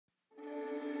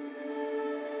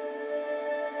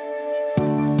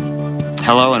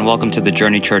Hello and welcome to the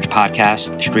Journey Church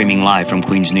podcast, streaming live from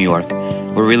Queens, New York.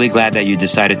 We're really glad that you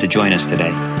decided to join us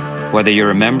today. Whether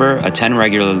you're a member, attend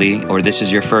regularly, or this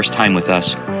is your first time with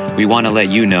us, we want to let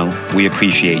you know we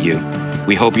appreciate you.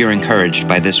 We hope you're encouraged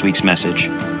by this week's message.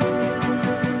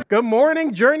 Good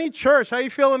morning, Journey Church. How you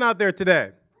feeling out there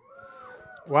today?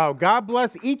 Wow, God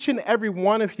bless each and every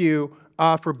one of you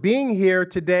for being here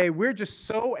today. We're just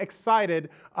so excited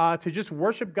to just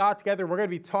worship God together. We're going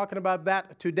to be talking about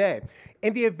that today.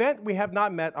 In the event we have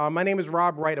not met, my name is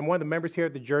Rob Wright. I'm one of the members here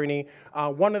at The Journey.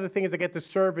 One of the things I get to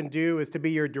serve and do is to be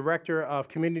your director of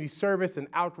community service and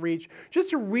outreach,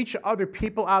 just to reach other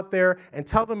people out there and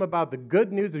tell them about the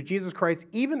good news of Jesus Christ,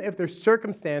 even if their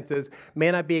circumstances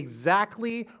may not be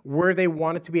exactly where they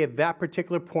want it to be at that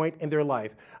particular point in their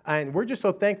life. And we're just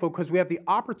so thankful because we have the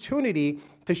opportunity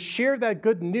to share that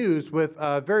good news with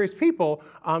various people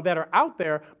that are out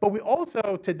there. But we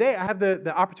also, today, I have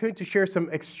the opportunity to share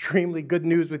some extremely good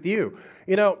news with you.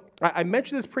 You know, I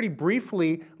mentioned this pretty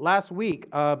briefly last week,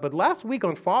 but last week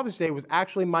on Father's Day was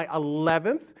actually my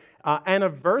 11th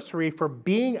anniversary for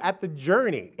being at The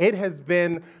Journey. It has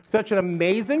been such an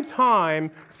amazing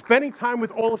time spending time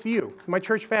with all of you, my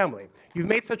church family. You've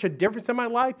made such a difference in my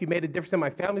life. You made a difference in my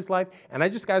family's life. And I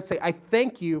just got to say, I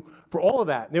thank you for all of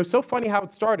that. And it was so funny how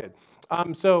it started.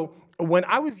 So when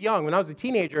I was young, when I was a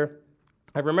teenager,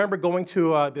 I remember going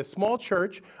to this small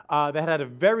church that had a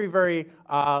very, very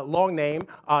long name,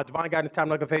 Divine Guidance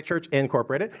Tabernacle Faith Church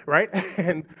Incorporated, right?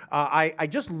 And I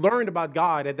just learned about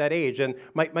God at that age. And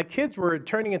my kids were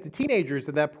turning into teenagers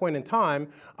at that point in time.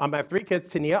 I have three kids,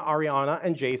 Tania, Ariana,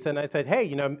 and Jason. I said, hey,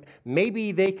 you know,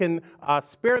 maybe they can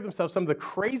spare themselves some of the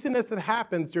craziness that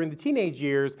happens during the teenage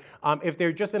years if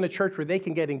they're just in a church where they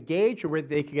can get engaged or where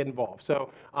they can get involved.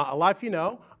 So a lot of you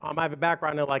know, I have a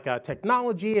background in like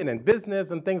technology and in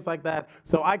business and things like that.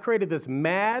 So I created this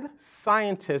mad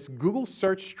scientist Google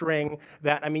search string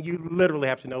that, I mean, you literally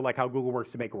have to know like how Google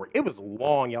works to make it work. It was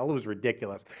long, y'all. It was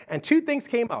ridiculous. And two things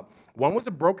came up. One was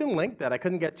a broken link that I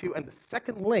couldn't get to, and the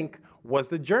second link was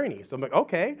The Journey. So I'm like,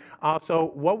 okay,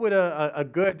 so what would a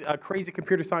good crazy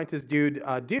computer scientist dude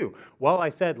do? Well, I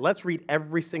said, let's read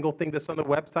every single thing that's on the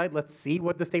website. Let's see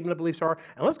what the statement of beliefs are,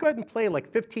 and let's go ahead and play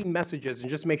like 15 messages and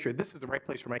just make sure this is the right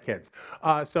place for my kids.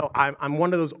 So I'm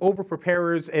one of those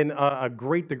over-preparers in a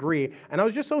great degree, and I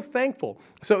was just so thankful.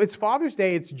 So it's Father's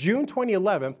Day. It's June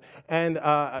 2011, and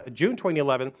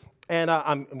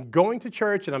I'm going to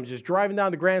church, and I'm just driving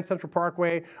down the Grand Central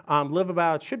Parkway. Live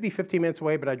about, should be 15 minutes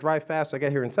away, but I drive fast, so I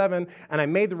get here in 7, and I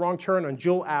made the wrong turn on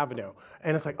Jewel Avenue.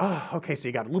 And it's like, oh, okay, so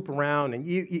you got to loop around, and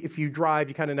if you drive,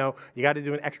 you kind of know you got to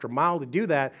do an extra mile to do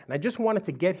that. And I just wanted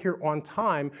to get here on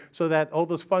time so that all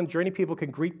those fun Journey people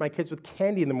can greet my kids with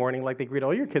candy in the morning like they greet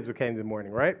all your kids with candy in the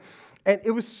morning, right? And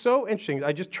it was so interesting.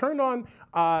 I just turned on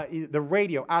the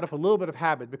radio out of a little bit of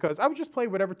habit because I would just play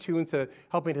whatever tunes to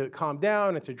help me to calm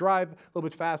down and to drive a little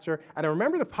bit faster. And I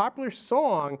remember the popular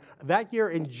song that year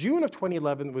in June of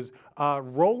 2011 was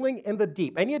Rolling in the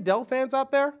Deep. Any Adele fans out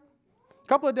there? A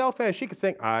couple of Adele fans. She could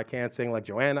sing. I can't sing like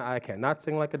Joanna. I cannot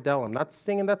sing like Adele. I'm not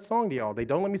singing that song to y'all. They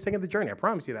don't let me sing at The Journey. I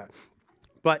promise you that.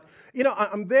 But, you know,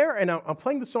 I'm there, and I'm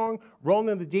playing the song, Rolling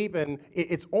in the Deep, and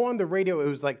it's on the radio. It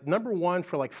was, like, number one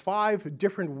for, like, 5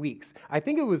 different weeks. I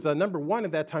think it was number one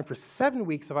at that time for 7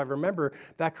 weeks, if I remember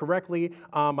that correctly.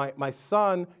 My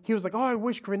son, he was like, oh, I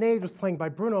wish Grenade was playing by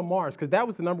Bruno Mars, because that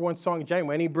was the number one song in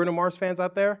January. Any Bruno Mars fans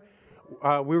out there?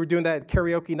 We were doing that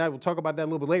karaoke night. We'll talk about that a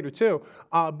little bit later, too.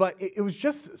 But it was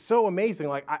just so amazing.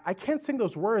 Like, I can't sing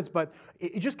those words, but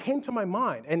it just came to my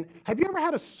mind. And have you ever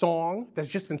had a song that's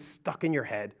just been stuck in your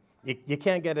head? You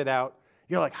can't get it out.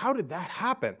 You're like, how did that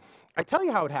happen? I tell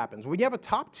you how it happens. When you have a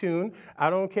top tune, I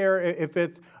don't care if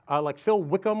it's like Phil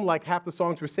Wickham, like half the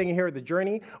songs we're singing here at The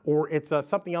Journey, or it's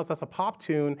something else that's a pop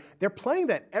tune, they're playing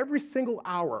that every single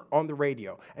hour on the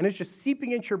radio. And it's just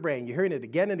seeping into your brain. You're hearing it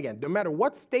again and again. No matter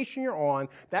what station you're on,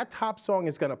 that top song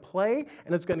is going to play,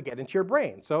 and it's going to get into your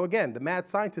brain. So again, the mad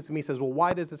scientist in me says, well,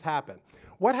 why does this happen?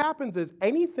 What happens is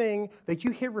anything that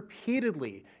you hear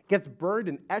repeatedly gets burned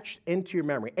and etched into your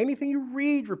memory. Anything you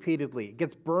read repeatedly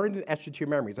gets burned and etched into your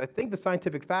memories. I think the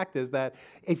scientific fact is that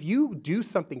if you do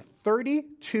something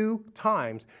 32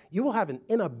 times, you will have an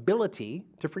inability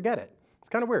to forget it. It's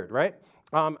kind of weird, right?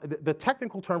 The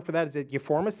technical term for that is that you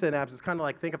form a synapse. It's kind of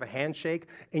like, think of a handshake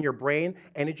in your brain,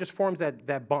 and it just forms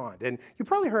that bond. And you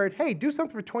probably heard, hey, do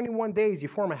something for 21 days, you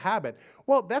form a habit.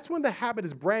 Well, that's when the habit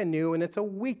is brand new, and it's a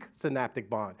weak synaptic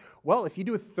bond. Well, if you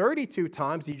do it 32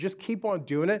 times, you just keep on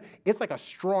doing it, it's like a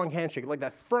strong handshake, like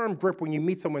that firm grip when you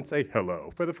meet someone and say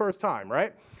hello for the first time,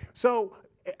 right? So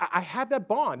I had that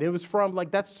bond. It was from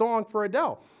like that song for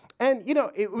Adele. And, you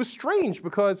know, it was strange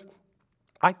because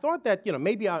I thought that,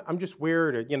 maybe I'm just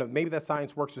weird, or, maybe that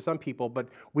science works for some people, but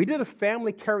we did a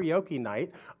family karaoke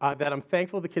night that I'm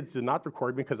thankful the kids did not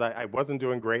record me because I wasn't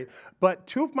doing great. But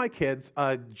two of my kids,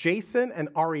 Jason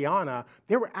and Ariana,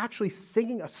 they were actually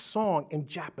singing a song in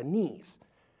Japanese.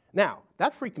 Now,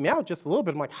 that freaked me out just a little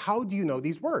bit. I'm like, how do you know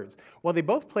these words? Well, they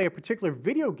both play a particular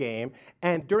video game,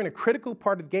 and during a critical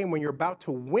part of the game, when you're about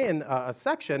to win a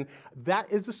section,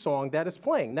 that is the song that is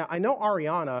playing. Now, I know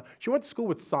Ariana, she went to school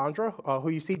with Sandra, who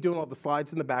you see doing all the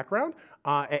slides in the background,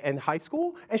 in high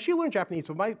school, and she learned Japanese,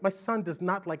 but my son does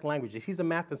not like languages. He's a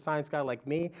math and science guy like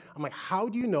me. I'm like, how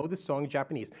do you know this song in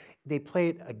Japanese? They play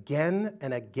it again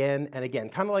and again and again.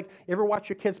 Kind of like, you ever watch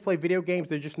your kids play video games?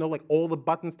 They just know like all the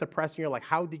buttons to press, and you're like,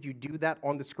 how did you do that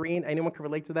on the screen? Anyone can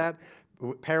relate to that?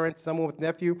 Parents, someone with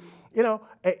nephew.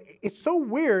 It's so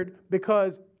weird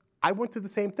because I went through the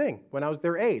same thing when I was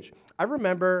their age. I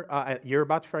remember, you're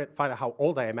about to find out how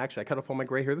old I am, actually. I cut off all my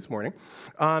gray hair this morning.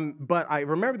 But I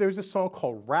remember there was a song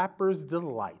called Rapper's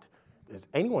Delight. Is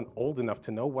anyone old enough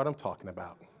to know what I'm talking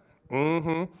about?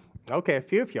 Mm-hmm. Okay, a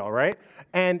few of y'all, right?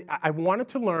 And I wanted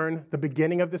to learn the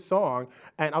beginning of this song,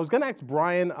 and I was going to ask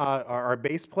Brian, our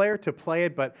bass player, to play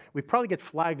it, but we'd probably get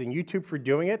flagged on YouTube for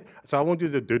doing it, so I won't do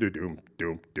the do-do-doom,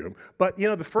 doom, doom. But,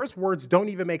 the first words don't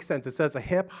even make sense. It says a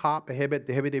hip, hop, a hibbit,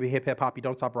 the hibbit, hip, hip, hop, you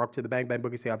don't stop, rock to the bang, bang,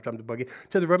 boogie, say hop, jump, the boogie,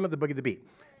 to the rhythm of the boogie, the beat.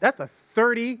 That's a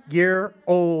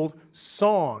 30-year-old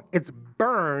song. It's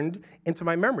burned into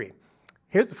my memory.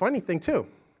 Here's the funny thing, too.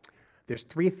 There's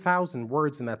 3,000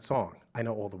 words in that song. I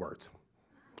know all the words.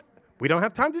 We don't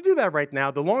have time to do that right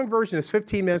now. The long version is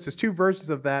 15 minutes. There's 2 versions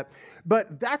of that.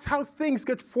 But that's how things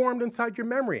get formed inside your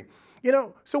memory.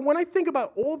 So when I think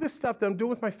about all this stuff that I'm doing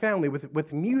with my family,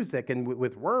 with music and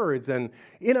with words, and,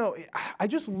 I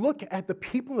just look at the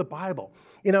people in the Bible.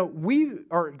 We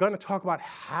are going to talk about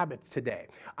habits today.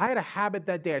 I had a habit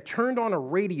that day. I turned on a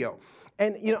radio.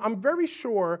 And, I'm very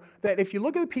sure that if you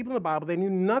look at the people in the Bible, they knew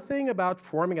nothing about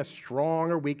forming a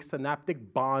strong or weak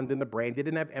synaptic bond in the brain. They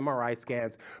didn't have MRI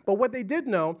scans. But what they did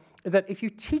know is that if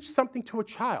you teach something to a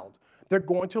child, they're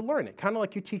going to learn it. Kind of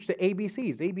like you teach the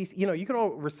ABCs. ABC, you can all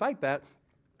recite that.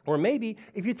 Or maybe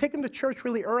if you take them to church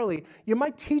really early, you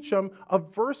might teach them a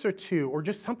verse or two or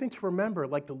just something to remember,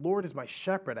 like the Lord is my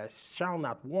shepherd, I shall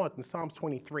not want in Psalms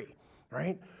 23,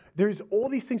 right? There's all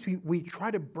these things we try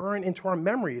to burn into our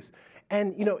memories.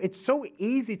 And, it's so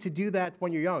easy to do that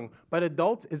when you're young. But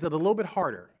adults, is it a little bit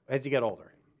harder as you get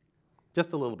older?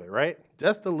 Just a little bit, right?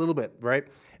 Just a little bit, right?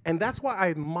 And that's why I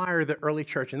admire the early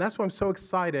church. And that's why I'm so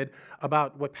excited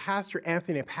about what Pastor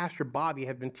Anthony and Pastor Bobby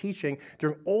have been teaching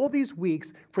during all these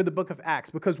weeks for the book of Acts.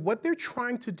 Because what they're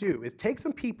trying to do is take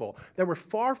some people that were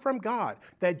far from God,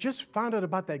 that just found out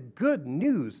about that good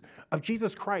news of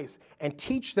Jesus Christ, and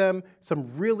teach them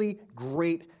some really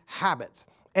great habits.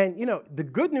 And, the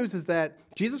good news is that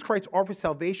Jesus Christ offers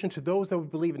salvation to those that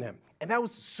would believe in him. And that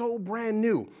was so brand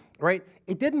new, right?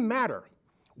 It didn't matter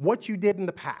what you did in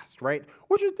the past, right?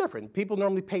 Which is different. People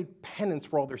normally paid penance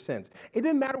for all their sins. It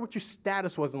didn't matter what your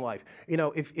status was in life.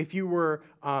 If you were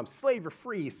slave or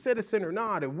free, citizen or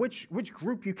not, and which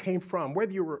group you came from,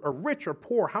 whether you were rich or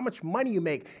poor, how much money you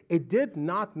make, it did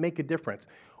not make a difference.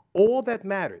 All that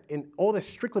mattered, and all that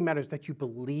strictly matters, is that you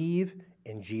believe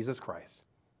in Jesus Christ.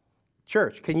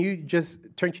 Church, can you just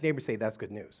turn to your neighbor and say, that's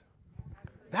good news?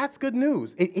 That's good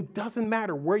news. It doesn't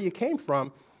matter where you came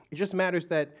from. It just matters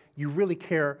that you really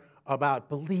care about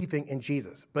believing in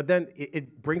Jesus. But then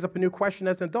it brings up a new question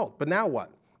as an adult. But now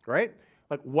what, right?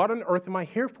 Like, what on earth am I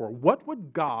here for? What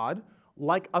would God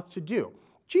like us to do?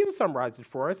 Jesus summarized it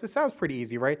for us. It sounds pretty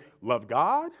easy, right? Love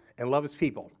God and love his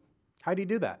people. How do you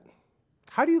do that?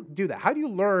 How do you do that? How do you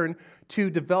learn to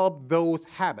develop those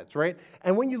habits, right?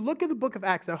 And when you look at the book of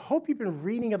Acts, I hope you've been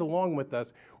reading it along with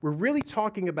us. We're really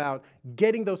talking about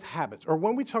getting those habits. Or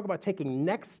when we talk about taking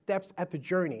next steps at the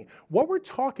journey, what we're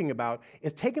talking about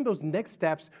is taking those next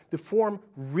steps to form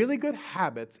really good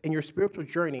habits in your spiritual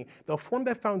journey. They'll form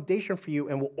that foundation for you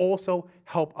and will also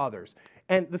help others.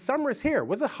 And the summer is here.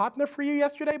 Was it hot enough for you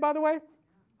yesterday, by the way?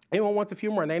 Anyone wants a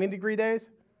few more 90-degree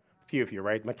days? Few of you,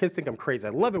 right? My kids think I'm crazy.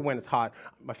 I love it when it's hot.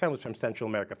 My family's from Central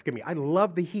America. Forgive me. I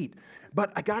love the heat.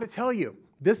 But I got to tell you,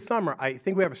 this summer, I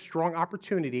think we have a strong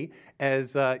opportunity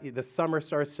as the summer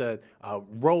starts to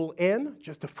roll in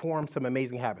just to form some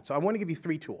amazing habits. So I want to give you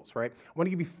 3 tools, right? I want to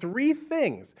give you 3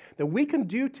 things that we can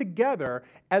do together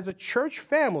as a church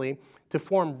family to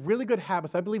form really good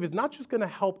habits. I believe is not just going to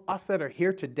help us that are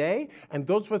here today and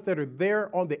those of us that are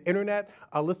there on the internet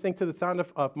listening to the sound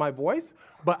of my voice,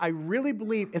 but I really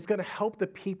believe it's going to help the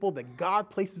people that God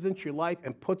places into your life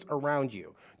and puts around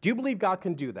you. Do you believe God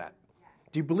can do that?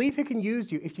 Do you believe he can use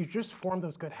you if you just form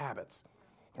those good habits?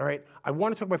 All right, I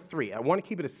want to talk about 3. I want to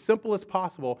keep it as simple as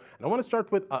possible, and I want to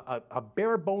start with a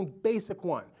bare bone basic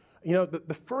one. You know,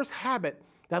 the first habit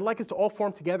that I'd like us to all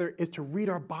form together is to read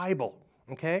our Bible,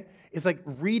 okay? It's like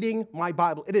reading my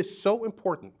Bible. It is so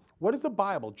important. What is the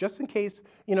Bible? Just in case,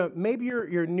 you know, maybe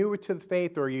you're newer to the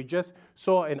faith, or you just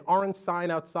saw an orange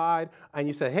sign outside and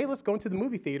you said, hey, let's go into the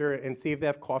movie theater and see if they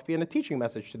have coffee and a teaching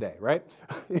message today, right?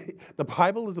 The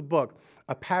Bible is a book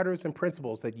of patterns and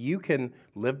principles that you can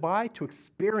live by to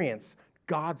experience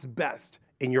God's best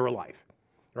in your life,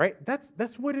 right?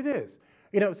 That's what it is.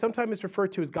 You know, sometimes it's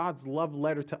referred to as God's love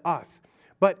letter to us.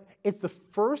 But it's the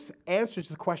first answer to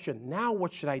the question, now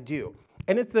what should I do?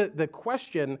 And it's the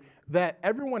question that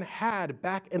everyone had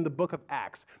back in the book of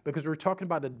Acts, because we're talking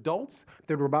about adults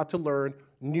that were about to learn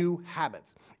new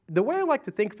habits. The way I like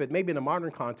to think of it, maybe in a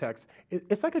modern context,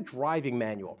 it's like a driving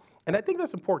manual. And I think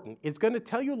that's important. It's going to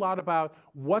tell you a lot about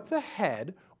what's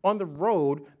ahead on the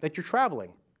road that you're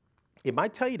traveling. It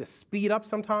might tell you to speed up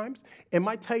sometimes. It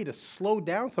might tell you to slow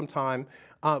down sometime.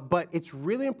 But it's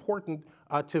really important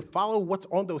to follow what's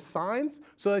on those signs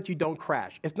so that you don't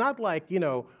crash. It's not like, you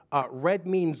know, red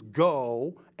means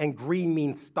go and green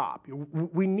means stop.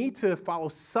 We need to follow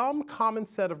some common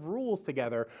set of rules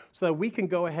together so that we can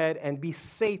go ahead and be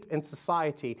safe in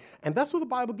society. And that's what the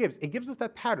Bible gives. It gives us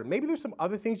that pattern. Maybe there's some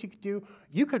other things you could do.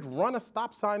 You could run a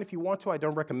stop sign if you want to. I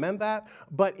don't recommend that.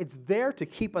 But it's there to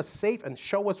keep us safe and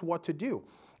show us what to do.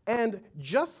 And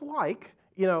just like,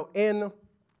 you know, in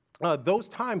those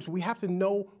times, we have to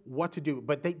know what to do.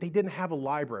 But they didn't have a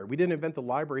library. We didn't invent the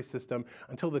library system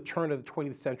until the turn of the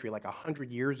 20th century, like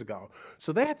 100 years ago.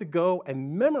 So they had to go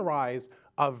and memorize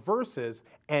verses.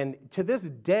 And to this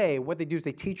day, what they do is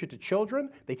they teach it to children,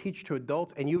 they teach it to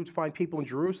adults, and you would find people in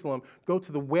Jerusalem go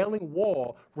to the Wailing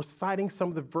Wall reciting some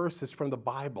of the verses from the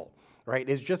Bible. Right?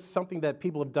 It's just something that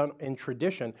people have done in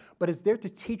tradition, but it's there to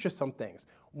teach us some things.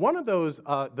 One of those,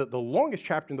 the longest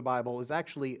chapter in the Bible is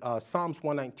actually Psalms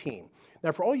 119.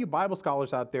 Now, for all you Bible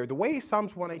scholars out there, the way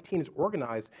Psalms 119 is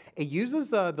organized, it uses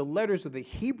the letters of the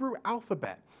Hebrew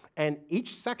alphabet. And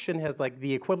each section has like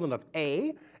the equivalent of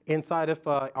A inside of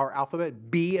our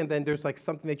alphabet, B, and then there's like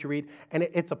something that you read. And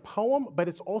it's a poem, but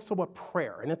it's also a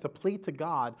prayer, and it's a plea to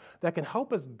God that can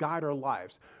help us guide our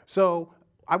lives. So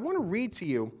I want to read to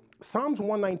you Psalms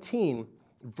 119,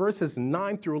 verses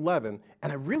 9 through 11,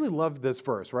 and I really love this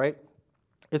verse, right?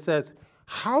 It says,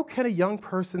 how can a young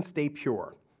person stay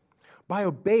pure? By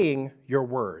obeying your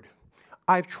word.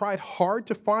 I've tried hard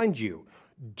to find you.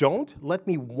 Don't let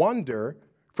me wander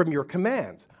from your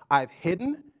commands. I've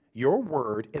hidden your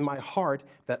word in my heart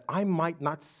that I might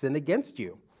not sin against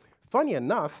you. Funny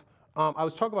enough, I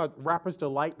was talking about Rapper's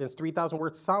Delight, and it's 3,000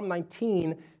 words. Psalm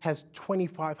 19 has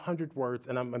 2,500 words,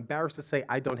 and I'm embarrassed to say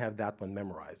I don't have that one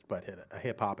memorized, but a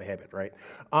hip-hop habit, right?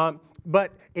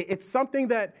 But it's something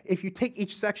that if you take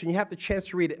each section, you have the chance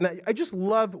to read it. And I just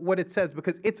love what it says,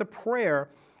 because it's a prayer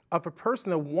of a person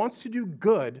that wants to do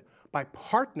good by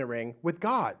partnering with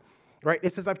God, right?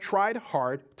 It says, I've tried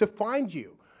hard to find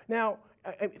you. Now,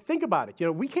 think about it. You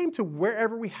know, we came to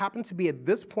wherever we happen to be at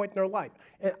this point in our life.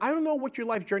 And I don't know what your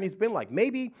life journey has been like.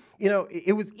 Maybe, you know,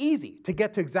 it was easy to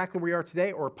get to exactly where you are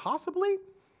today, or possibly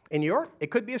in New York,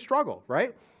 it could be a struggle,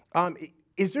 right?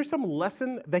 Is there some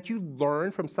lesson that you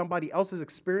learned from somebody else's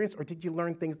experience, or did you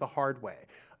learn things the hard way?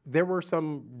 There were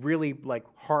some really like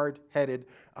hard-headed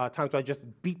times where I just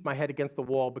beat my head against the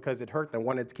wall because it hurt and I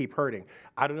wanted to keep hurting.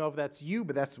 I don't know if that's you,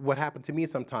 but that's what happened to me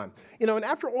sometime. You know, and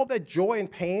after all that joy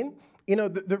and pain, you know,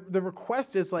 the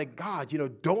request is like, God, you know,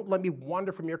 don't let me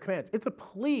wander from your commands. It's a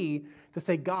plea to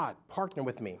say, God, partner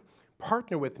with me.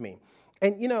 Partner with me.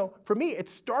 And, you know, for me, it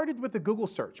started with a Google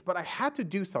search, but I had to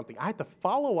do something. I had to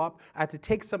follow up. I had to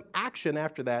take some action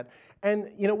after that.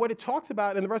 And, you know, what it talks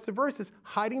about in the rest of the verse is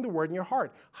hiding the word in your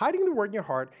heart. Hiding the word in your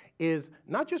heart is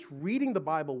not just reading the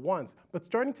Bible once, but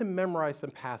starting to memorize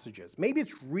some passages. Maybe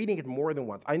it's reading it more than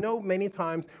once. I know many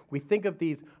times we think of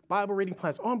these Bible reading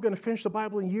plans. Oh, I'm going to finish the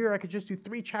Bible in a year. I could just do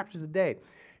 3 chapters a day.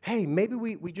 Hey, maybe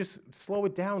we just slow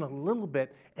it down a little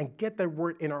bit and get that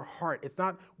word in our heart. It's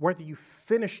not whether you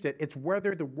finished it, it's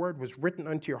whether the word was written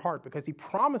unto your heart, because he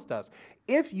promised us,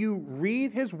 if you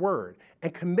read his word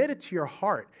and commit it to your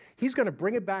heart, he's going to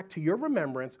bring it back to your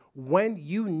remembrance when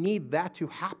you need that to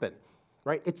happen,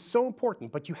 right? It's so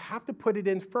important, but you have to put it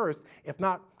in first. If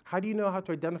not, how do you know how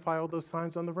to identify all those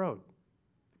signs on the road?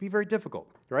 It'd be very difficult,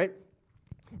 right?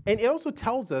 And it also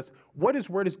tells us what his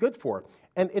word is good for.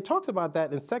 And it talks about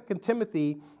that in 2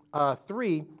 Timothy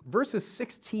 3, verses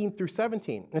 16 through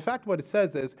 17. In fact, what it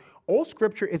says is, all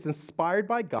scripture is inspired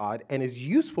by God and is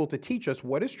useful to teach us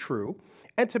what is true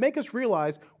and to make us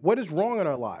realize what is wrong in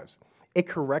our lives. It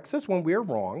corrects us when we are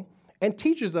wrong and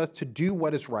teaches us to do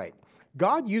what is right.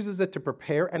 God uses it to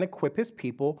prepare and equip his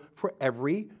people for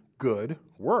every good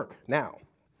work. Now,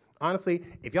 honestly,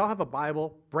 if y'all have a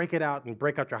Bible, break it out and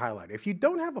break out your highlighter. If you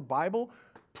don't have a Bible,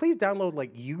 please download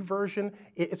like YouVersion.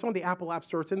 It's on the Apple App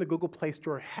Store. It's in the Google Play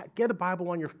Store. Get a Bible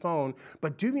on your phone.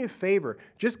 But do me a favor.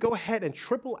 Just go ahead and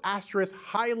triple asterisk,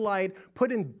 highlight,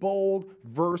 put in bold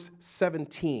verse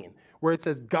 17, where it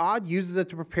says, God uses it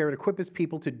to prepare and equip his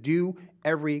people to do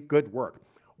every good work.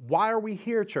 Why are we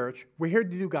here, church? We're here to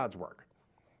do God's work.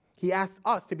 He asked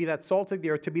us to be that salt of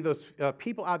the earth, to be those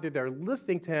people out there that are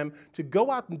listening to him, to go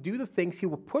out and do the things he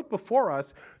will put before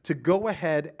us to go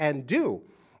ahead and do.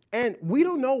 And we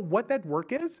don't know what that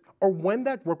work is or when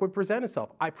that work would present itself.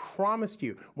 I promised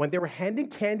you, when they were handing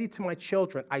candy to my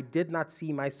children, I did not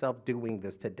see myself doing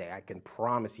this today. I can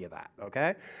promise you that,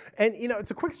 okay? And, it's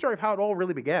a quick story of how it all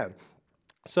really began.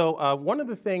 So one of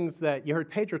the things that you heard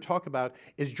Pedro talk about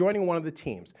is joining one of the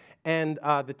teams. And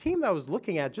the team that I was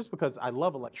looking at, just because I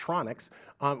love electronics,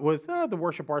 was the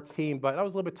worship arts team, but I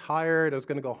was a little bit tired. I was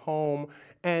going to go home.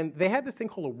 And they had this thing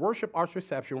called a worship arts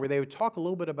reception where they would talk a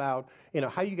little bit about,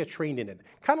 how you get trained in it.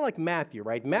 Kind of like Matthew,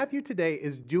 right? Matthew today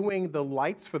is doing the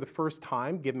lights for the first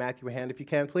time. Give Matthew a hand if you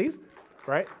can, please.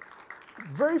 Right?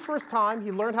 Very first time,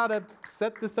 he learned how to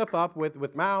set this stuff up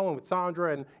with Mal and with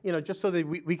Sandra, and, just so that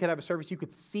we could have a service. You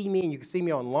could see me, and you could see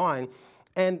me online.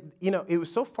 And, it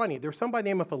was so funny. There was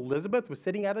somebody named Elizabeth was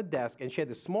sitting at a desk, and she had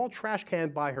this small trash can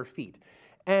by her feet.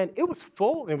 And it was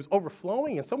full, and it was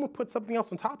overflowing, and someone put something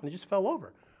else on top, and it just fell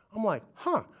over. I'm like,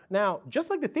 huh. Now, just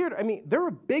like the theater, there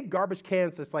are big garbage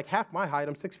cans that's like half my height.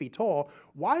 I'm 6 feet tall.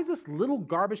 Why is this little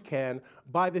garbage can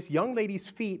by this young lady's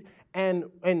feet, and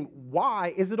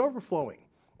why is it overflowing?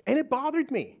 And it bothered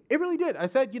me. It really did. I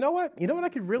said, you know what? You know what I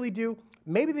could really do?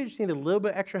 Maybe they just need a little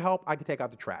bit extra help. I could take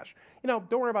out the trash. Don't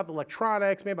worry about the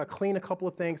electronics. Maybe I'll clean a couple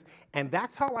of things. And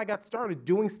that's how I got started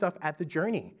doing stuff at the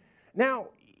Journey. Now,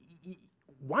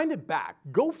 wind it back.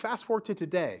 Go fast forward to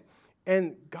today.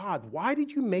 And God, why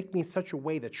did you make me in such a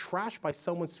way that trash by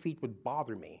someone's feet would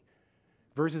bother me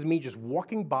versus me just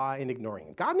walking by and ignoring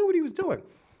it? God knew what he was doing.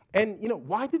 And,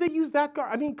 why did they use that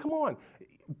come on.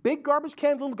 Big garbage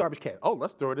can, little garbage can. Oh,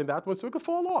 let's throw it in that one so it could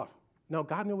fall off. No,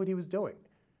 God knew what he was doing.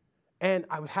 And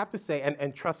I would have to say,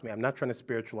 and trust me, I'm not trying to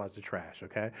spiritualize the trash,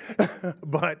 okay?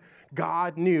 But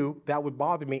God knew that would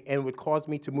bother me and would cause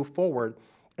me to move forward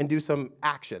and do some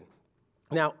action.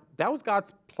 Now, that was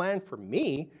God's plan for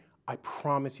me. I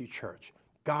promise you, church,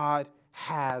 God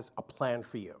has a plan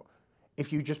for you.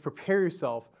 If you just prepare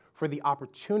yourself for the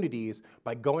opportunities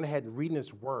by going ahead and reading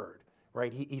his word,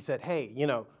 right? He said, hey,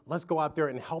 let's go out there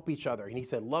and help each other. And he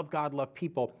said, love God, love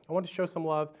people. I want to show some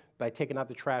love by taking out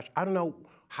the trash. I don't know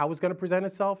how it's going to present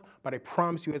itself, but I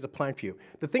promise you, he has a plan for you.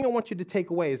 The thing I want you to take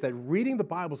away is that reading the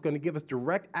Bible is going to give us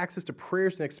direct access to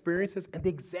prayers and experiences and the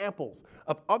examples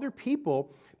of other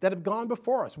people that have gone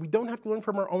before us. We don't have to learn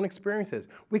from our own experiences.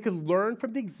 We can learn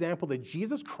from the example that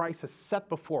Jesus Christ has set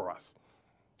before us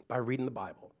by reading the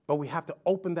Bible. But we have to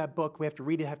open that book. We have to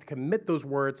read it, have to commit those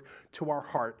words to our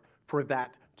heart for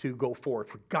that to go forward,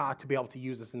 for God to be able to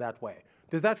use us in that way.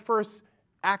 Does that first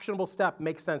actionable step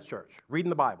make sense, church? Reading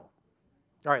the Bible.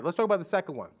 All right, let's talk about the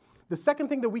second one. The second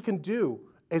thing that we can do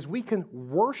is we can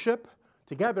worship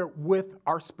together with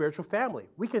our spiritual family.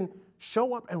 We can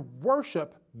show up and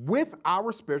worship with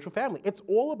our spiritual family. It's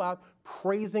all about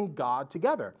praising God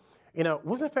together.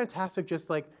 Wasn't it fantastic just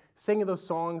like singing those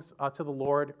songs to the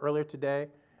Lord earlier today?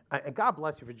 And God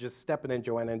bless you for just stepping in,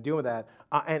 Joanna, and doing that,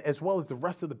 and as well as the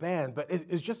rest of the band. But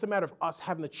it's just a matter of us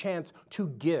having the chance to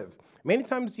give. Many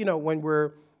times, when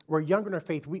we're younger in our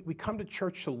faith, we come to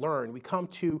church to learn. We come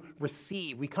to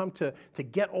receive. We come to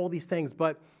get all these things.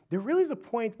 But there really is a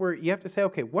point where you have to say,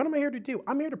 okay, what am I here to do?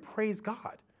 I'm here to praise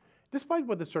God. Despite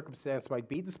what the circumstance might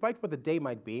be, despite what the day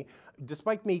might be,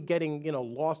 despite me getting,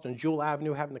 lost on Jewel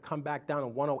Avenue, having to come back down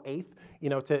on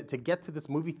 108th, to get to this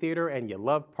movie theater, and you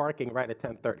love parking right at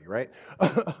 10:30, right?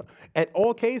 At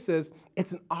all cases,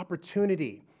 it's an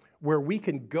opportunity where we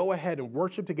can go ahead and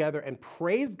worship together and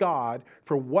praise God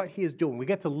for what he is doing. We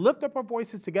get to lift up our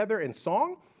voices together in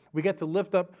song. We get to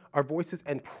lift up our voices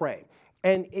and pray.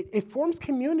 And it forms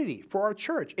community for our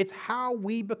church. It's how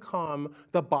we become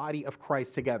the body of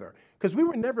Christ together. Because we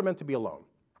were never meant to be alone.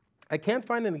 I can't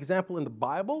find an example in the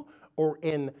Bible or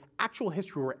in actual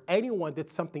history where anyone did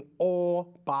something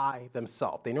all by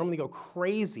themselves. They normally go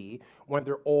crazy when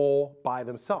they're all by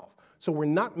themselves. So we're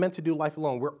not meant to do life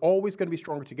alone. We're always going to be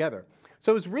stronger together.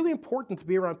 So it's really important to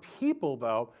be around people,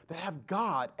 though, that have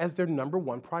God as their number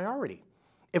one priority.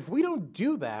 If we don't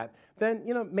do that, then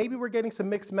maybe we're getting some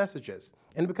mixed messages,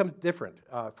 and it becomes different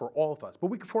for all of us. But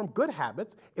we can form good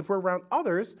habits if we're around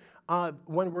others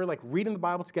when we're like reading the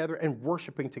Bible together and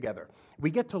worshiping together.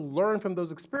 We get to learn from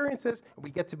those experiences, and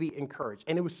we get to be encouraged.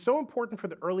 And it was so important for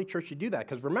the early church to do that,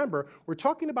 because remember, we're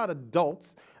talking about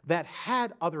adults that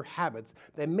had other habits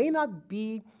that may not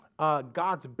be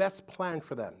God's best plan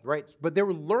for them, right? But they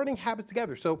were learning habits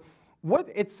together. So what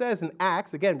it says in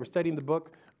Acts, again, we're studying the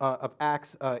book of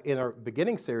Acts in our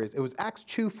beginning series. It was Acts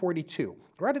 2:42.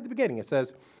 Right at the beginning, it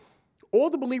says, all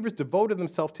the believers devoted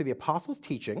themselves to the apostles'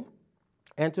 teaching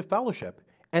and to fellowship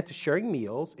and to sharing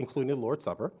meals, including the Lord's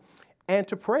Supper, and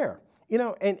to prayer.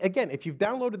 And again, if you've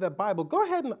downloaded that Bible, go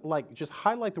ahead and just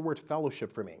highlight the word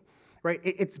fellowship for me. Right?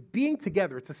 It's being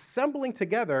together. It's assembling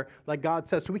together, like God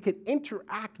says, so we can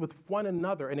interact with one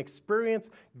another and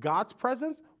experience God's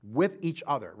presence with each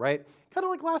other, right? Kind of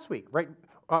like last week, right?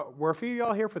 Were a few of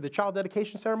y'all here for the child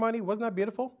dedication ceremony? Wasn't that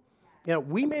beautiful?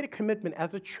 We made a commitment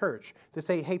as a church to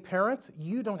say, hey, parents,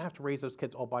 you don't have to raise those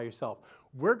kids all by yourself.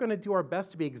 We're going to do our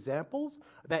best to be examples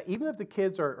that even if the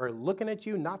kids are looking at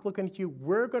you, not looking at you,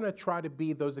 we're going to try to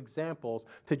be those examples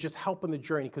to just help in the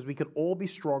journey, because we could all be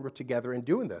stronger together in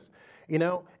doing this.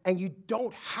 And you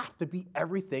don't have to be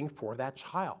everything for that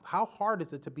child. How hard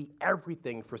is it to be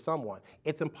everything for someone?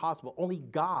 It's impossible. Only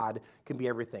God can be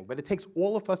everything. But it takes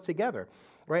all of us together.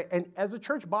 Right? And as a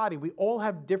church body, we all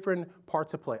have different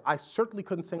parts to play. I certainly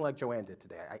couldn't sing like Joanne did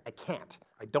today. I can't.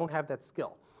 I don't have that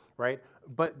skill, right?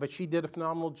 But she did a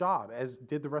phenomenal job, as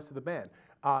did the rest of the band.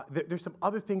 There's some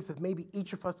other things that maybe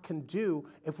each of us can do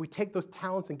if we take those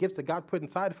talents and gifts that God put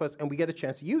inside of us and we get a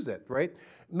chance to use it, right?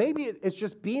 Maybe it's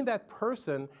just being that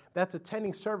person that's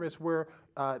attending service where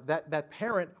that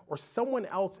parent or someone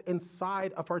else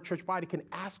inside of our church body can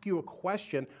ask you a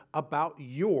question about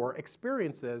your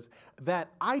experiences that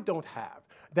I don't have,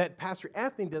 that Pastor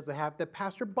Anthony doesn't have, that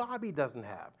Pastor Bobby doesn't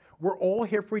have. We're all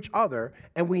here for each other,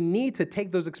 and we need to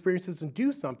take those experiences and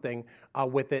do something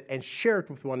with it and share it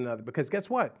with one another. Because guess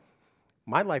what?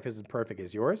 My life isn't perfect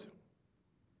as yours.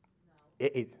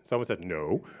 Someone said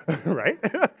no, right?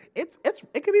 It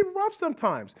can be rough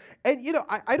sometimes. And,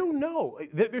 I don't know.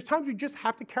 There's times we just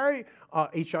have to carry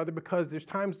each other, because there's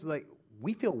times like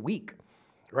we feel weak,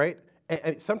 right?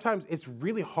 And sometimes it's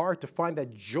really hard to find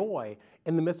that joy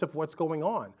in the midst of what's going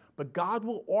on. But God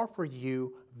will offer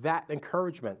you that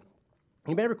encouragement.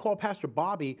 You may recall Pastor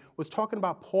Bobby was talking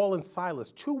about Paul and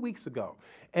Silas 2 weeks ago.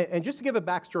 And just to give a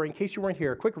backstory, in case you weren't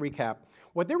here, a quick recap.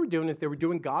 What they were doing is they were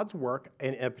doing God's work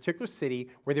in a particular city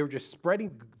where they were just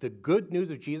spreading the good news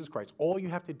of Jesus Christ. All you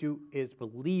have to do is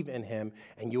believe in him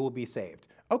and you will be saved.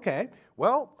 Okay,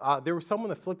 well, there was someone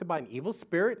afflicted by an evil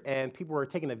spirit, and people were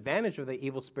taking advantage of the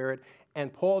evil spirit,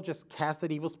 and Paul just cast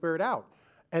that evil spirit out.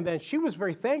 And then she was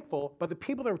very thankful, but the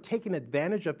people that were taking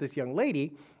advantage of this young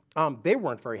lady, they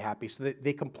weren't very happy, so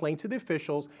they complained to the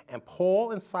officials, and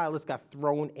Paul and Silas got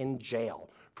thrown in jail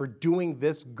for doing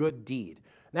this good deed.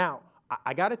 Now,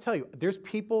 I got to tell you, there's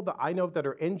people that I know that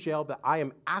are in jail that I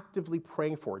am actively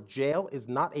praying for. Jail is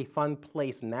not a fun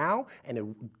place now, and it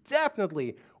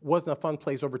definitely wasn't a fun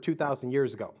place over 2,000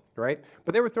 years ago, right?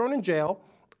 But they were thrown in jail,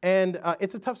 and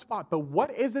it's a tough spot. But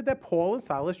what is it that Paul and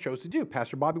Silas chose to do?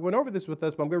 Pastor Bobby went over this with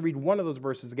us, but I'm going to read one of those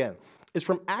verses again. It's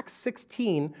from Acts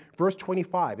 16, verse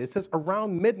 25. It says,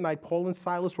 around midnight, Paul and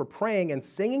Silas were praying and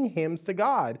singing hymns to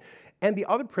God, and the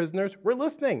other prisoners were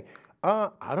listening.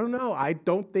 I don't know. I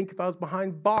don't think if I was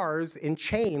behind bars in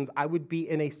chains, I would be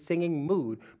in a singing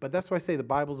mood. But that's why I say the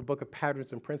Bible is a book of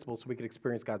patterns and principles so we can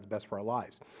experience God's best for our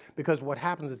lives. Because what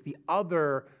happens is the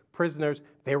other prisoners,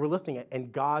 they were listening,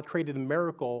 and God created a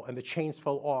miracle, and the chains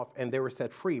fell off, and they were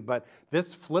set free. But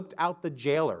this flipped out the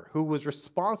jailer who was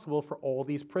responsible for all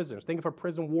these prisoners. Think of a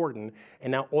prison warden,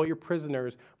 and now all your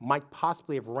prisoners might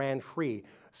possibly have ran free.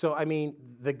 So, I mean,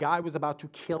 the guy was about to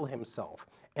kill himself.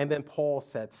 And then Paul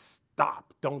said,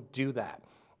 stop, don't do that.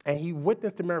 And he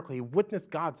witnessed a miracle. He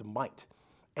witnessed God's might.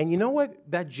 And you know what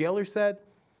that jailer said?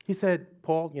 He said,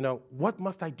 Paul, what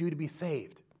must I do to be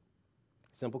saved?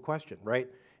 Simple question, right?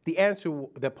 The answer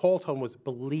that Paul told him was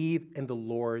believe in the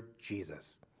Lord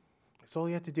Jesus. That's all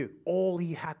he had to do. All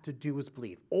he had to do was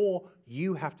believe. All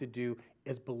you have to do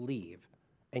is believe,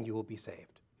 and you will be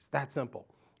saved. It's that simple,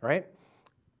 right?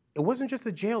 It wasn't just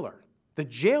the jailer. The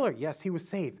jailer, yes, he was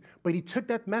saved, but he took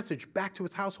that message back to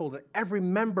his household, and every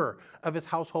member of his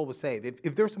household was saved.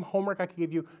 If there's some homework I could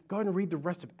give you, go ahead and read the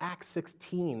rest of Acts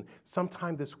 16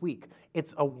 sometime this week.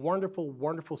 It's a wonderful,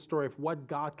 wonderful story of what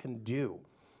God can do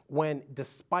when,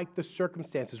 despite the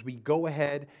circumstances, we go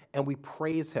ahead and we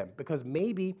praise him. Because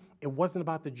maybe it wasn't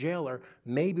about the jailer,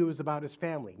 maybe it was about his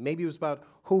family, maybe it was about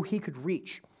who he could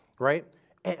reach, right?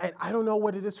 And I don't know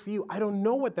what it is for you. I don't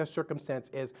know what that circumstance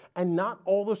is. And not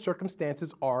all those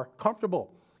circumstances are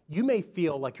comfortable. You may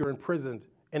feel like you're imprisoned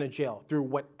in a jail through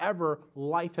whatever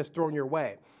life has thrown your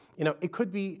way. It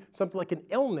could be something like an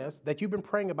illness that you've been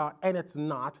praying about and it's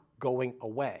not going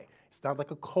away. It's not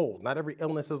like a cold. Not every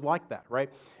illness is like that, right?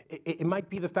 It might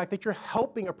be the fact that you're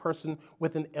helping a person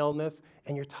with an illness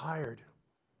and you're tired.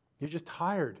 You're just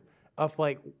tired of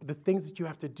like the things that you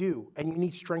have to do and you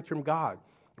need strength from God,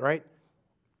 right?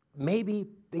 Maybe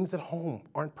things at home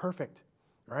aren't perfect,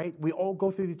 right? We all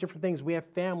go through these different things. We have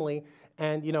family,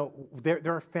 and they're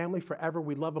our family forever.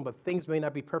 We love them, but things may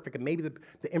not be perfect, and maybe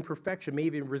the imperfection may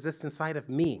even resist inside of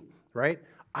me, right?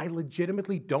 I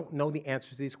legitimately don't know the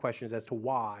answers to these questions as to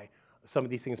why some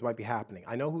of these things might be happening.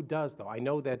 I know who does, though. I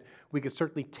know that we can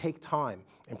certainly take time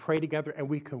and pray together, and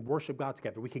we can worship God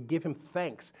together. We can give him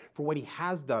thanks for what he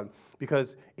has done,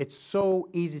 because it's so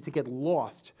easy to get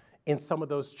lost in some of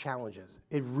those challenges.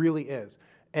 It really is.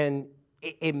 And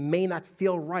it may not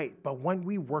feel right, but when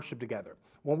we worship together,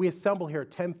 when we assemble here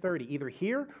at 10:30, either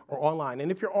here or online,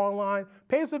 and if you're online,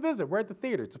 pay us a visit. We're at the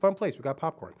theater. It's a fun place. We got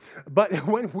popcorn. But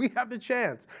when we have the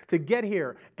chance to get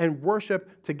here and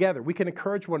worship together, we can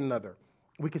encourage one another.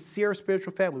 We could see our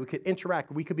spiritual family. We could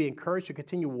interact. We could be encouraged to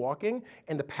continue walking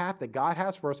in the path that God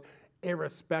has for us,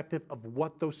 irrespective of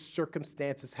what those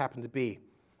circumstances happen to be.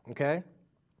 Okay?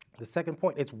 The second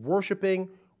point is worshiping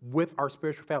with our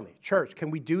spiritual family. Church,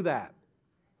 can we do that?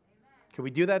 Amen. Can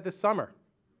we do that this summer?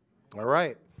 All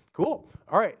right, cool.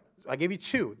 All right, I gave you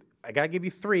 2. I got to give you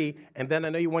 3, and then I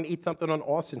know you want to eat something on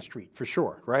Austin Street for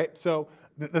sure, right? So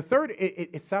the third,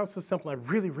 it sounds so simple. I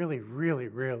really, really, really,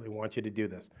 really want you to do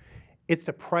this. It's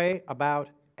to pray about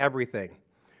everything.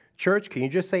 Church, can you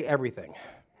just say everything?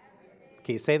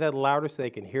 Can you say that louder so they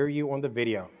can hear you on the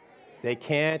video? They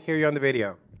can't hear you on the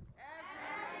video.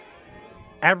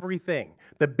 Everything.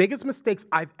 The biggest mistakes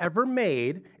I've ever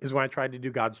made is when I tried to do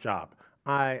God's job.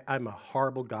 I'm a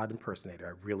horrible God impersonator.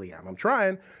 I really am. I'm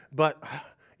trying, but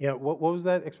what was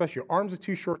that expression? Your arms are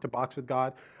too short to box with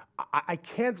God. I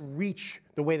can't reach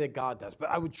the way that God does, but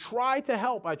I would try to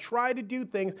help. I try to do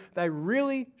things that I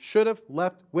really should have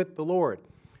left with the Lord.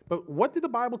 But what did the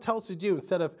Bible tell us to do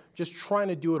instead of just trying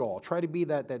to do it all? Try to be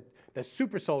that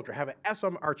super soldier, have an S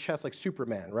on our chest like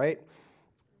Superman, right?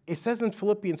 It says in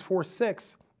Philippians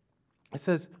 4:6, it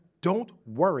says, don't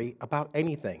worry about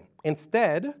anything.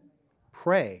 Instead,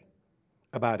 pray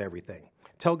about everything.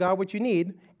 Tell God what you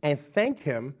need and thank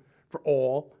him for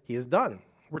all he has done.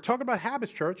 We're talking about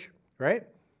habits, church, right?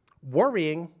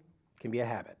 Worrying can be a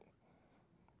habit.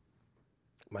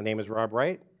 My name is Rob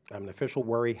Wright. I'm an official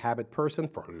worry habit person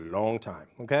for a long time,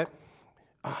 okay?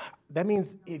 That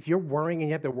means if you're worrying and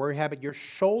you have the worry habit, you're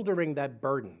shouldering that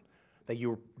burden that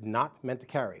you're not meant to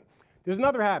carry. There's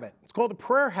another habit. It's called a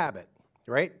prayer habit,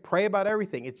 right? Pray about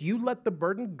everything. It's you let the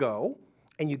burden go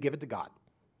and you give it to God,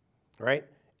 right?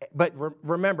 But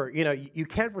remember, you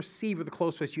can't receive with a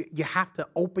closed fist. You have to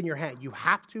open your hand. You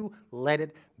have to let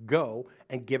it go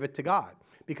and give it to God,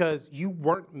 because you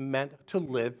weren't meant to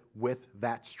live with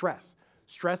that stress.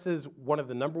 Stress is one of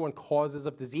the number one causes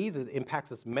of disease. It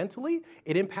impacts us mentally.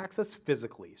 It impacts us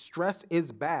physically. Stress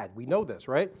is bad. We know this,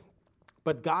 right?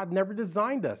 But God never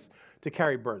designed us to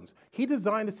carry burdens. He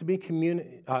designed us to be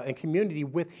in community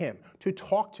with him, to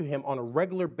talk to him on a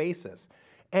regular basis.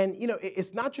 And,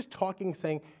 it's not just talking,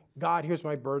 saying, God, here's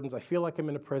my burdens. I feel like I'm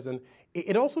in a prison.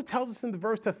 It also tells us in the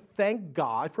verse to thank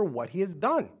God for what he has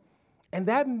done. And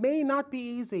that may not be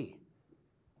easy.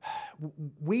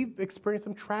 We've experienced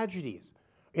some tragedies,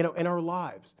 in our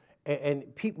lives. And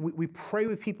we pray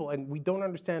with people and we don't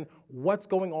understand what's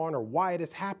going on or why it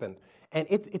has happened. And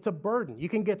it's a burden. You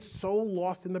can get so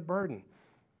lost in the burden.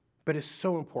 But it's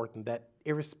so important that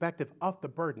irrespective of the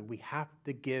burden, we have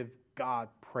to give God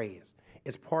praise.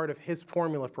 It's part of his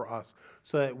formula for us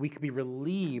so that we can be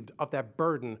relieved of that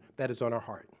burden that is on our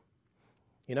heart.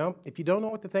 If you don't know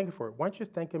what to thank him for, why don't you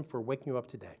just thank him for waking you up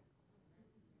today?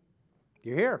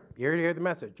 You're here. You're here to hear the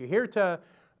message. You're here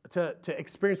to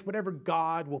experience whatever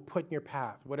God will put in your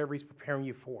path, whatever he's preparing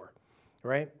you for,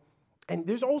 right? And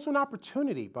there's also an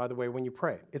opportunity, by the way, when you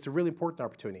pray. It's a really important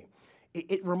opportunity.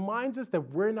 It reminds us that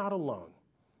we're not alone,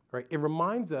 right? It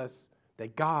reminds us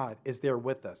that God is there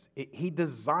with us. He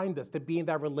designed us to be in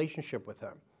that relationship with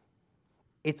him.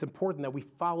 It's important that we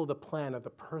follow the plan of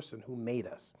the person who made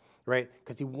us, right?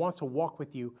 Because he wants to walk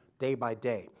with you day by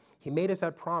day. He made us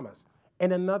that promise.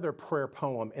 And another prayer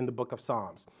poem in the book of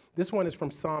Psalms. This one is from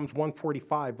Psalms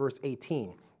 145, verse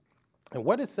 18. And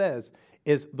what it says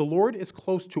is, the Lord is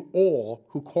close to all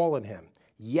who call on him.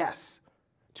 Yes,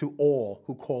 to all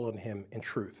who call on him in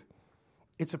truth.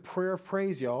 It's a prayer of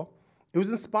praise, y'all. It was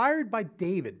inspired by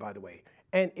David, by the way.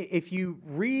 And if you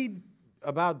read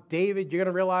about David, you're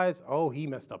going to realize, oh, he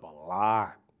messed up a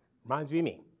lot. Reminds me of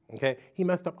me, okay? He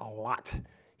messed up a lot.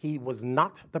 He was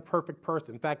not the perfect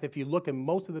person. In fact, if you look at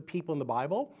most of the people in the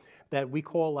Bible that we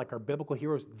call like our biblical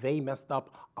heroes, they messed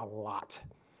up a lot,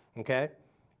 okay?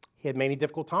 He had many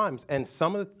difficult times. And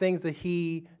some of the things that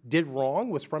he did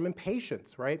wrong was from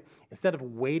impatience, right? Instead of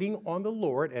waiting on the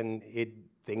Lord, and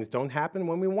things don't happen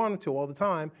when we want them to all the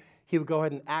time, he would go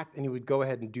ahead and act, and he would go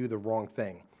ahead and do the wrong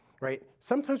thing, right?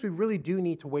 Sometimes we really do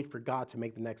need to wait for God to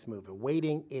make the next move, and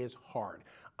waiting is hard.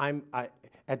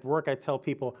 At work, I tell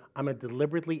people I'm a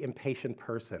deliberately impatient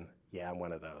person. Yeah, I'm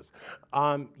one of those.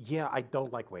 Yeah, I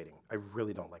don't like waiting. I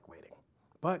really don't like waiting.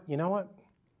 But you know what?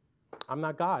 I'm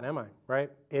not God, am I, right?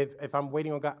 If I'm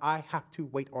waiting on God, I have to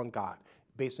wait on God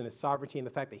based on his sovereignty and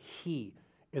the fact that he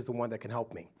is the one that can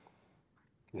help me,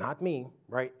 not me,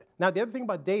 right? Now, the other thing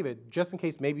about David, just in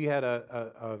case maybe you had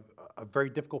a very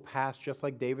difficult past just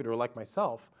like David or like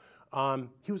myself,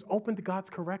 he was open to God's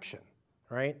correction,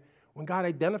 right? When God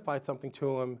identified something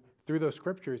to him through those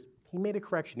scriptures, he made a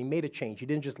correction. He made a change. He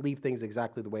didn't just leave things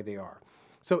exactly the way they are.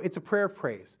 So it's a prayer of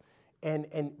praise.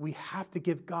 And we have to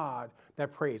give God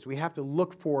that praise. We have to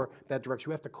look for that direction.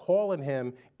 We have to call on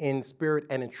him in spirit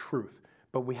and in truth.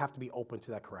 But we have to be open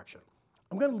to that correction.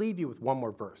 I'm going to leave you with one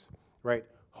more verse, right?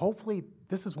 Hopefully,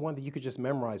 this is one that you could just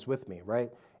memorize with me,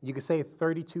 right? You could say it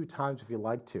 32 times if you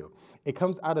like to. It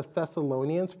comes out of 1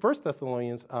 Thessalonians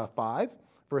 5,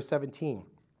 verse 17.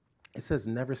 It says,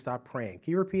 never stop praying.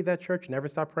 Can you repeat that, church? Never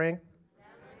stop praying?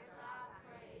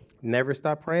 Never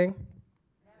stop praying?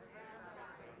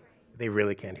 They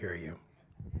really can't hear you.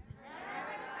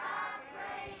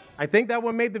 I think that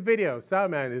one made the video.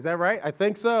 Soundman, is that right? I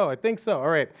think so. All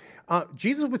right.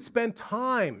 Jesus would spend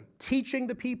time teaching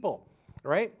the people,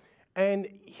 right? And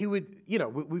he would,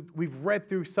 we've read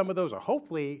through some of those, or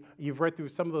hopefully you've read through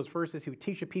some of those verses. He would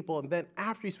teach the people, and then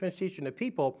after he's finished teaching the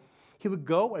people, he would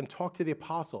go and talk to the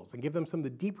apostles and give them some of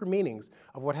the deeper meanings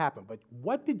of what happened. But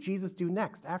what did Jesus do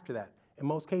next after that? In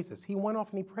most cases, he went off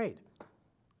and he prayed.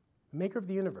 The maker of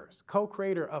the universe,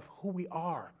 co-creator of who we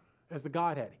are as the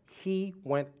Godhead, he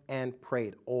went and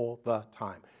prayed all the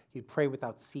time. He'd pray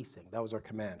without ceasing. That was our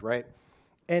command, right?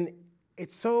 And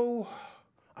it's so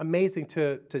amazing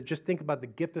to just think about the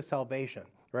gift of salvation,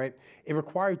 right? It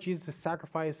required Jesus to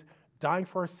sacrifice, dying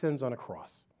for our sins on a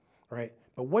cross, right?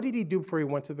 But what did he do before he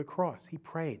went to the cross? He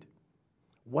prayed.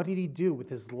 What did he do with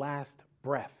his last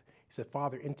breath? He said,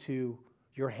 Father, into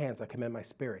your hands I commend my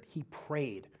spirit. He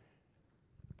prayed.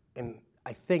 And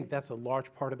I think that's a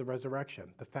large part of the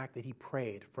resurrection, the fact that he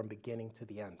prayed from beginning to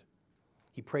the end.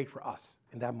 He prayed for us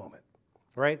in that moment,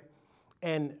 right?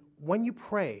 And when you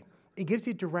pray, it gives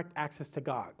you direct access to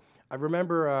God. I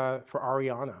remember for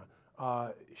Ariana,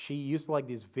 she used to like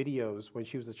these videos when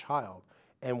she was a child,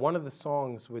 and one of the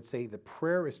songs would say, the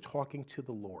prayer is talking to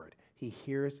the Lord. He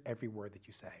hears every word that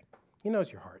you say. He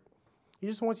knows your heart. He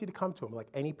just wants you to come to him like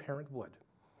any parent would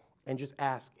and just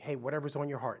ask, hey, whatever's on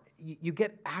your heart. You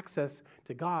get access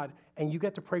to God, and you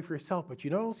get to pray for yourself, but you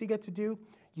know what else you get to do?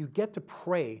 You get to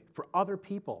pray for other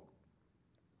people.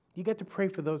 You get to pray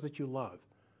for those that you love.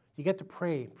 You get to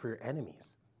pray for your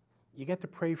enemies. You get to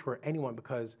pray for anyone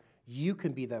because you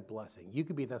can be that blessing. You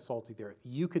could be that salt of the earth.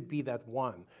 You could be that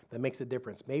one that makes a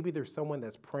difference. Maybe there's someone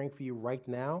that's praying for you right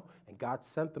now, and God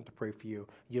sent them to pray for you.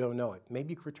 You don't know it.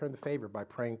 Maybe you could return the favor by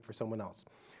praying for someone else.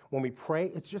 When we pray,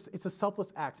 it's a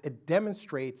selfless act. It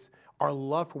demonstrates our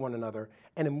love for one another,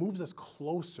 and it moves us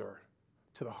closer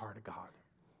to the heart of God.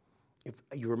 If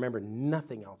you remember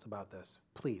nothing else about this,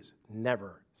 please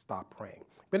never stop praying.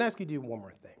 I'm going to ask you to do one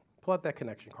more thing. Pull out that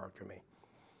connection card for me.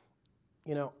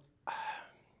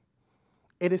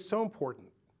 It is so important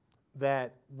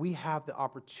that we have the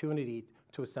opportunity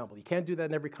to assemble. You can't do that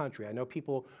in every country. I know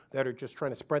people that are just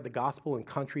trying to spread the gospel in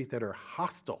countries that are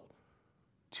hostile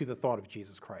to the thought of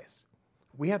Jesus Christ.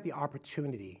 We have the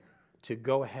opportunity to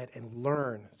go ahead and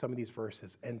learn some of these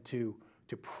verses and to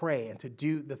pray and to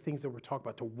do the things that we're talking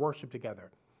about, to worship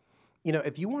together.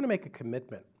 If you want to make a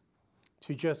commitment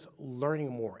to just learning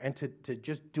more and to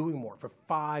just doing more for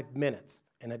 5 minutes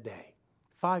in a day,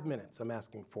 5 minutes I'm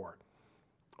asking for,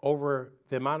 over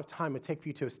the amount of time it takes for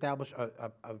you to establish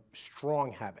a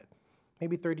strong habit,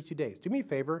 maybe 32 days. Do me a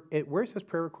favor, where it says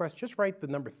prayer request, just write the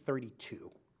number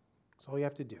 32. That's all you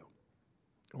have to do.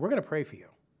 And we're going to pray for you.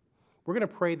 We're going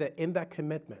to pray that in that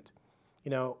commitment,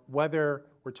 whether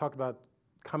we're talking about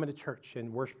coming to church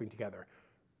and worshiping together,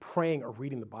 praying or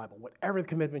reading the Bible, whatever the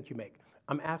commitment you make,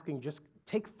 I'm asking just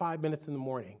take 5 minutes in the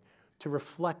morning to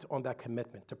reflect on that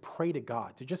commitment, to pray to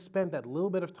God, to just spend that little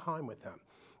bit of time with him.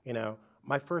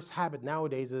 My first habit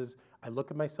nowadays is I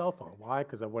look at my cell phone. Why?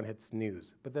 Because I want to hit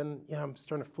snooze. But then, I'm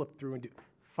starting to flip through and do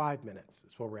 5 minutes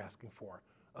is what we're asking for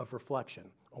of reflection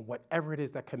on whatever it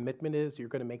is that commitment is you're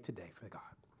going to make today for God.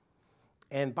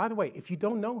 And by the way, if you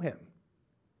don't know him,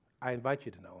 I invite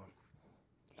you to know him.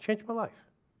 He changed my life.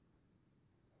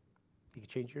 He can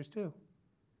change yours too.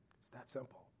 It's that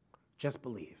simple. Just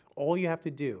believe. All you have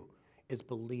to do is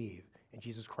believe in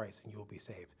Jesus Christ and you will be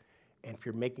saved. And if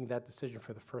you're making that decision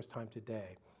for the first time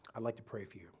today, I'd like to pray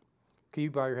for you. Can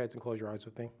you bow your heads and close your eyes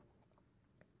with me?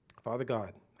 Father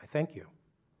God, I thank you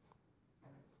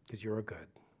because you're good.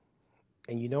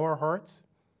 And you know our hearts.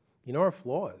 You know our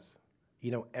flaws.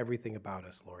 You know everything about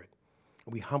us, Lord.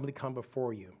 And we humbly come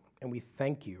before you, and we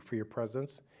thank you for your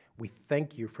presence. We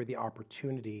thank you for the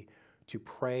opportunity to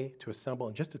pray, to assemble,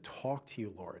 and just to talk to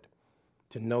you, Lord,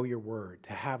 to know your word,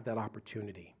 to have that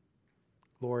opportunity.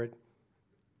 Lord,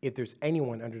 if there's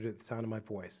anyone under the sound of my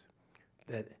voice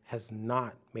that has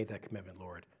not made that commitment,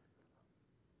 Lord,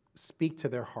 speak to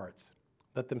their hearts.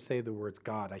 Let them say the words,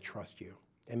 God, I trust you,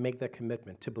 and make that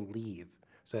commitment to believe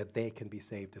so that they can be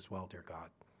saved as well, dear God.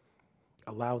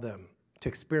 Allow them to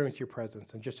experience your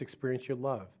presence and just experience your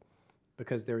love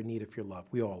because they're in need of your love.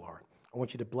 We all are. I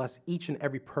want you to bless each and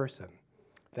every person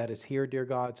that is here, dear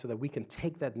God, so that we can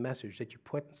take that message that you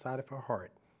put inside of our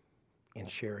heart and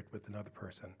share it with another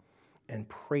person and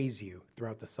praise you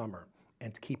throughout the summer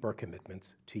and to keep our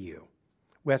commitments to you.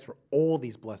 We ask for all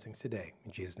these blessings today.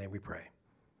 In Jesus' name we pray.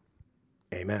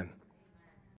 Amen.